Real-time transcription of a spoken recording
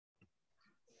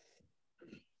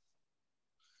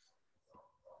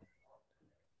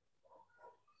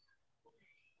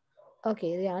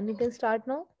Okay, Rayyan, you can start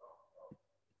now.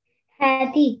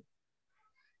 hetty,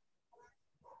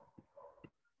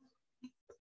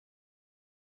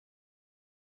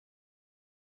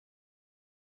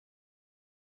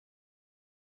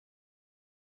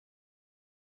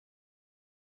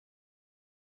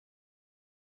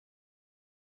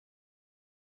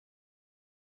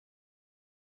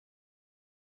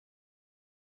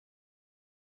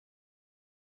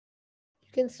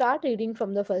 You can start reading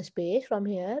from the first page from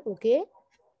here. Okay.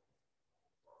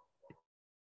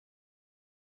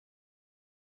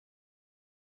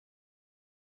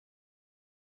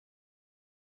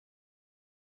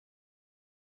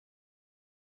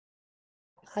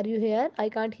 Are you here? I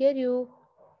can't hear you.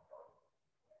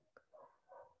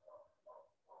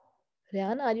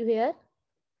 Rayyan, are you here?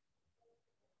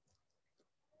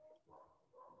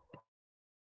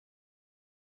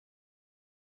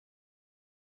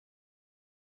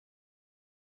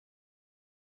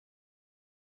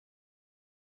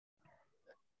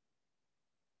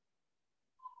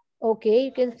 Okay,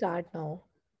 you can start now.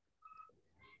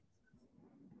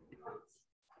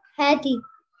 hetty.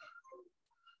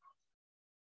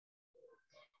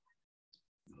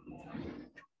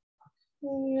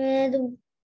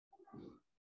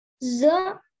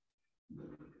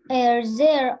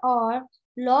 There are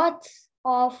lots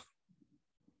of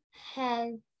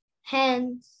hands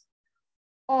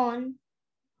on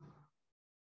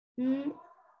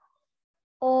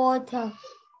author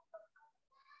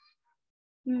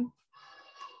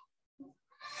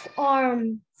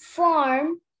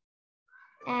farm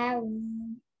av,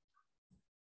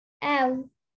 av,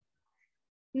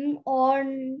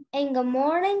 on in the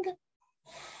morning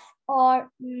or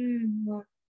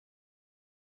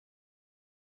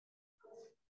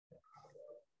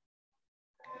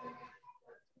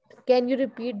Can you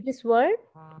repeat this word?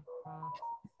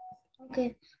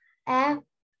 okay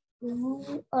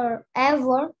or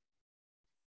ever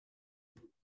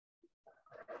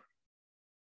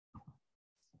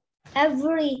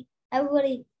every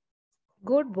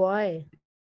Good boy.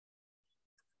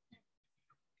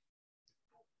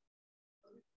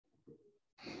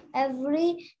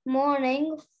 every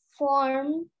morning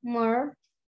farmer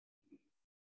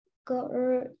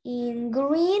in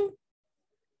green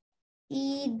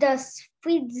he does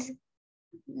feeds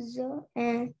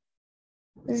and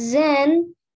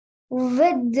then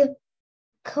with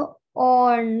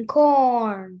corn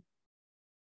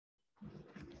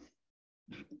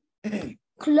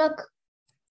cluck.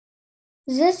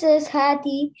 This is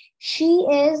Hattie. She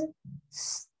is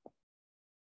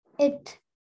it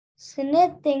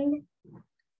snitting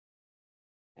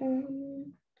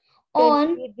Can you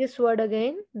on read this word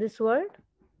again? This word?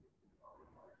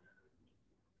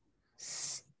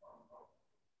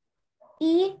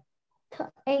 e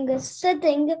and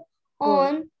sitting Good.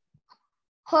 on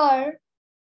her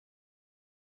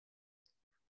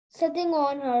sitting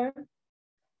on her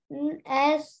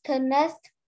as the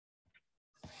nest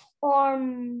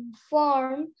form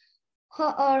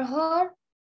her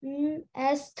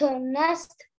as the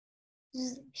nest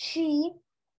she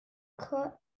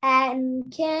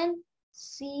and can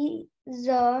see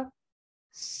the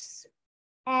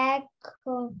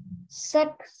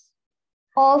sex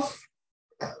of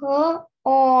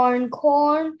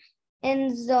corn in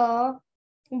the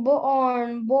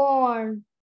born.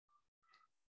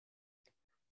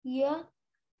 Yeah,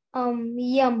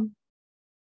 yum.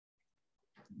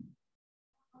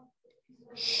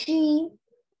 She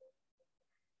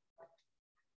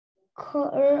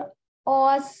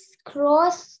cross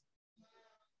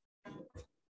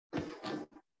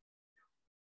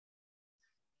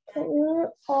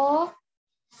or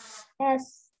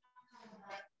s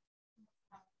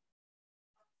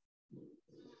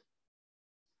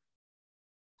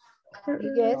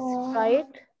Yes, right.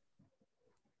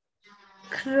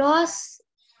 cross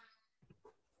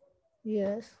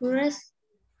Yes. cross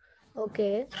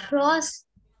Okay. cross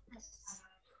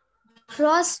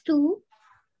cross to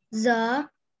the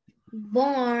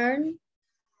barn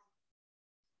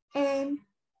and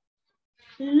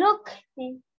looks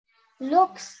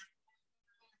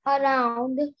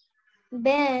around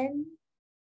Ben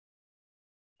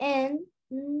and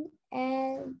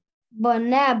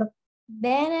Banab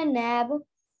Benanab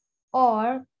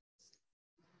or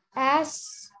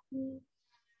as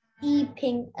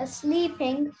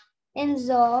sleeping in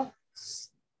the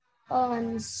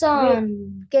Wait.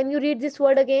 sun. Can you read this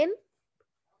word again?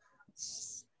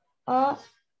 Uh,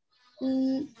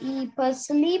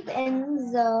 sleep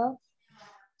in the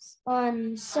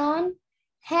sun.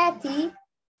 Hattie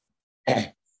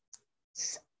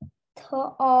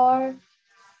or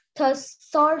the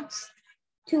starts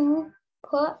to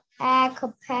put pack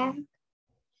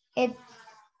it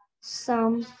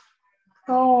some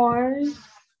corn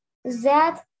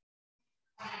that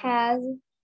has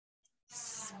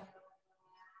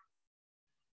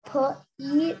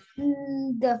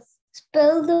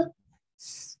spilled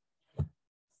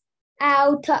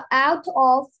out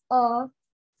of a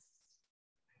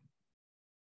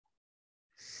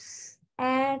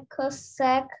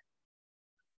sack.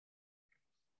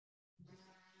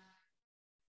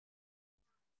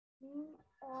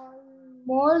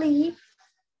 Molly,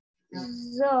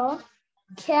 the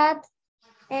cat,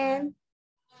 and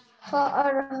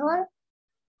her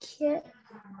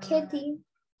kitty,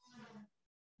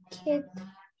 kit,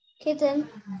 kitten,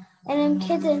 and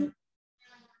kitten,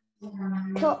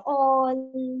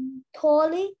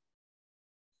 tolly,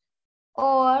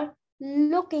 or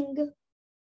looking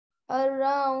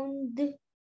around the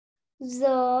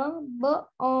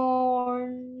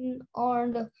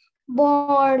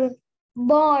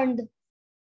bond.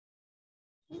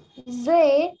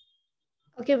 They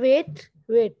Okay, wait.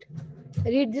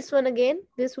 Read this one again,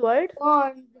 this word.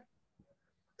 bond.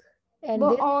 And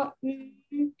this,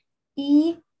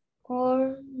 E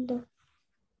or the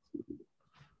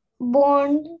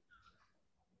bond.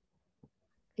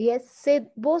 yes, say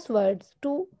both words,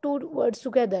 two words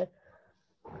together.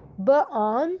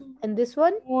 On, and this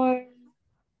one.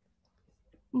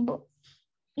 Bond.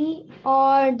 E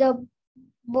or the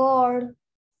board.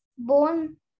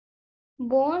 Bone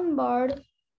bird.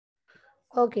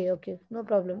 Okay, no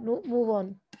problem. No, move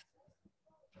on.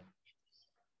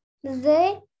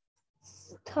 They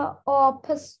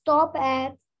stop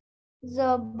at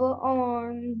the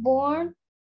born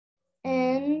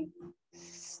and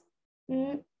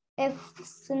if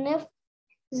sniff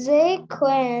they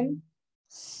can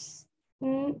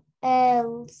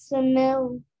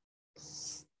smell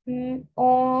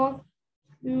on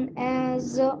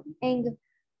as and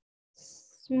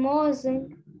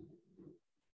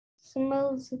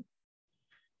smells.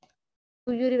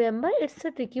 Do you remember? It's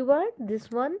a tricky word, this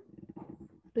one.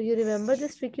 Do you remember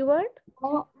this tricky word?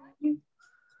 Oh,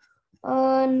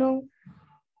 no.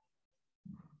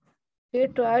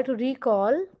 Okay, try to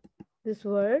recall this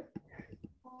word.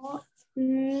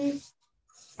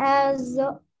 As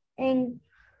and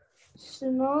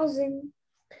snoozing.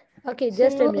 Okay,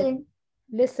 just a minute.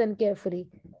 Listen carefully.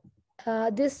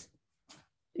 This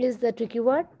is the tricky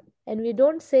word, and we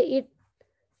don't say it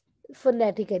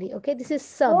phonetically. Okay, this is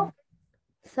some.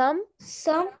 Some.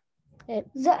 And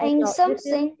now this is,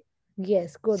 Something.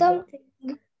 yes, good. Something.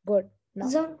 Good.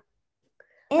 Now.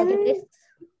 In Okay,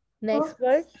 next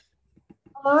word.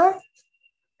 or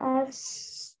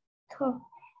as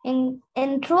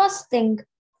interesting.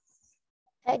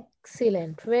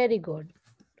 Excellent. Very good.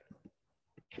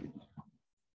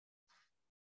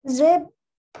 Zip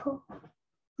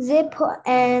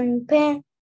and pen.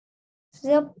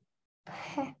 Zip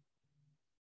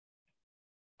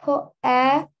put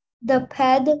the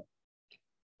pad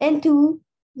into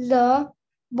the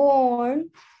bone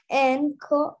and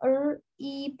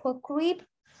creep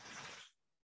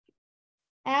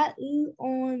at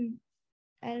on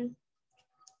and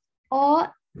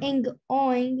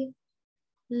oing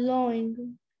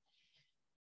loing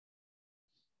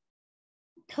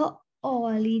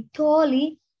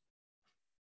tolly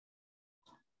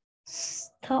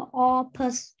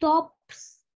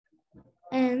stops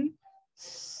and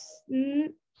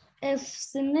if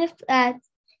sniff at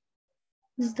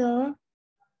the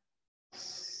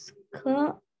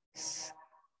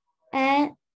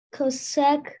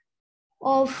sack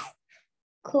of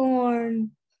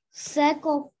corn. Sack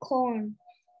of corn.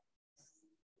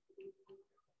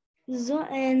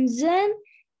 And then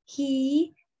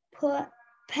he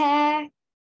pats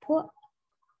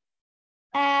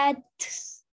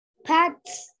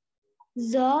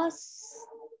the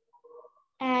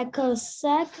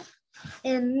sack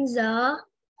in the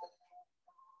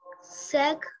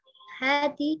sack.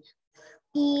 Hetty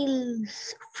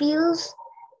feels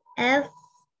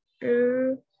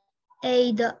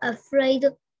afraid.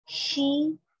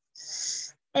 She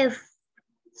if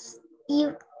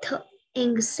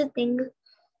sitting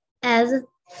as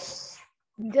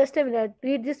Just a minute.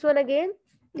 Read this one again.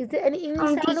 Is there any ing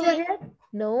sound over here?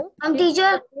 No.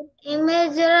 Teacher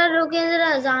image जरा रुके जरा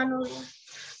अजान हो गया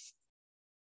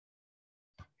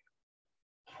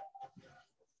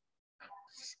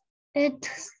it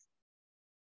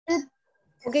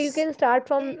Okay, you can start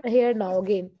from here now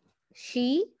again.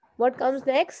 She. What comes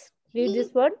next? Read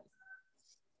this word.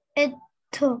 it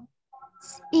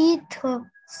eat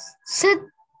sit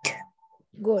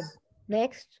Good.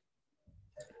 Next.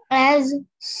 as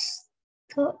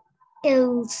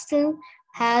still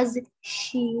has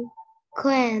she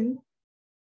can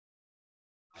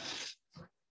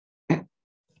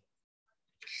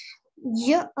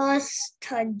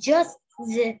just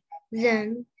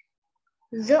then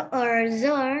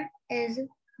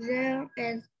there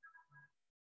is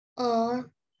a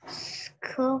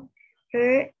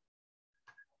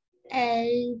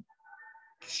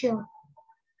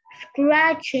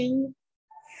scratch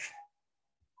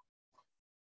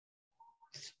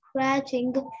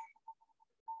scratching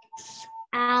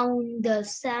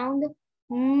sound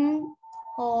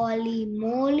holy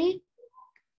moly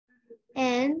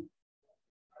and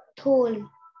tholi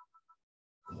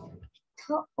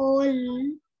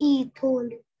tholi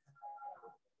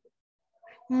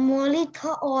moly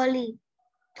tholi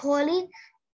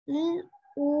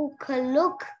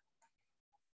look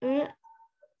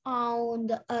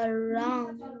around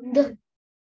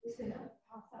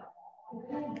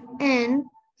and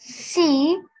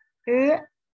see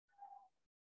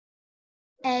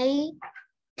a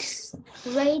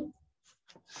great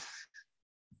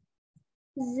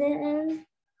then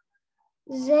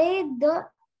the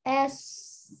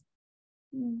s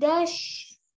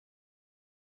dash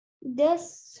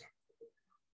this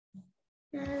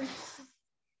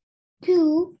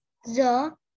to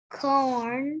the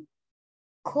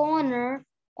corner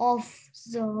of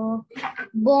the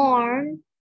barn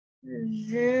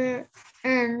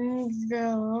and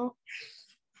the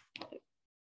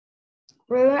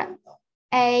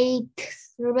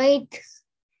rate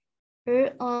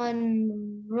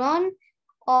run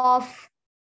of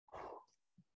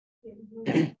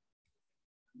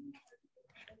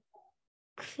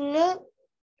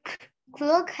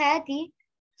clock hetty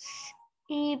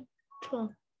sleep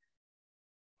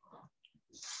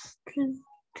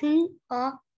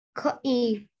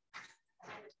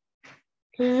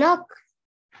luck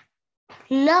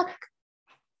luck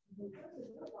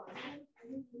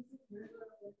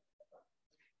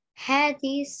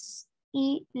hetty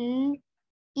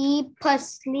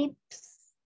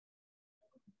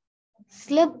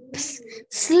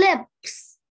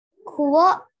slips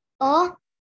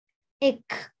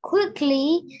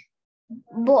quickly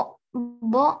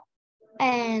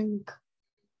and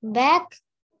back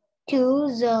to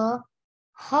the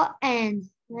her and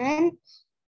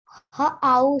her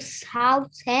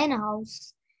hen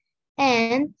house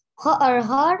and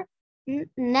her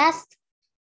nest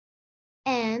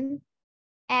and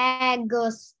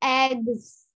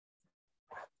eggs.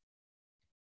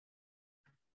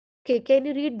 Okay, can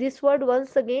you read this word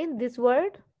once again? This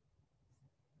word?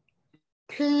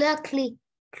 Clucky.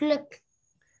 Cluck.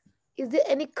 Is there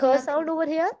any k sound over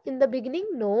here in the beginning?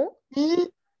 No.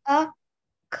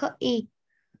 Clucky.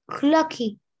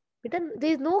 Clucky.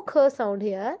 There is no k sound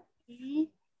here.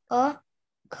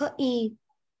 K-E.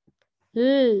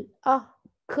 L-A-K-E.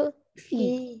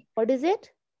 What is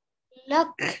it?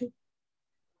 Lucky.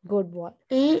 Good boy.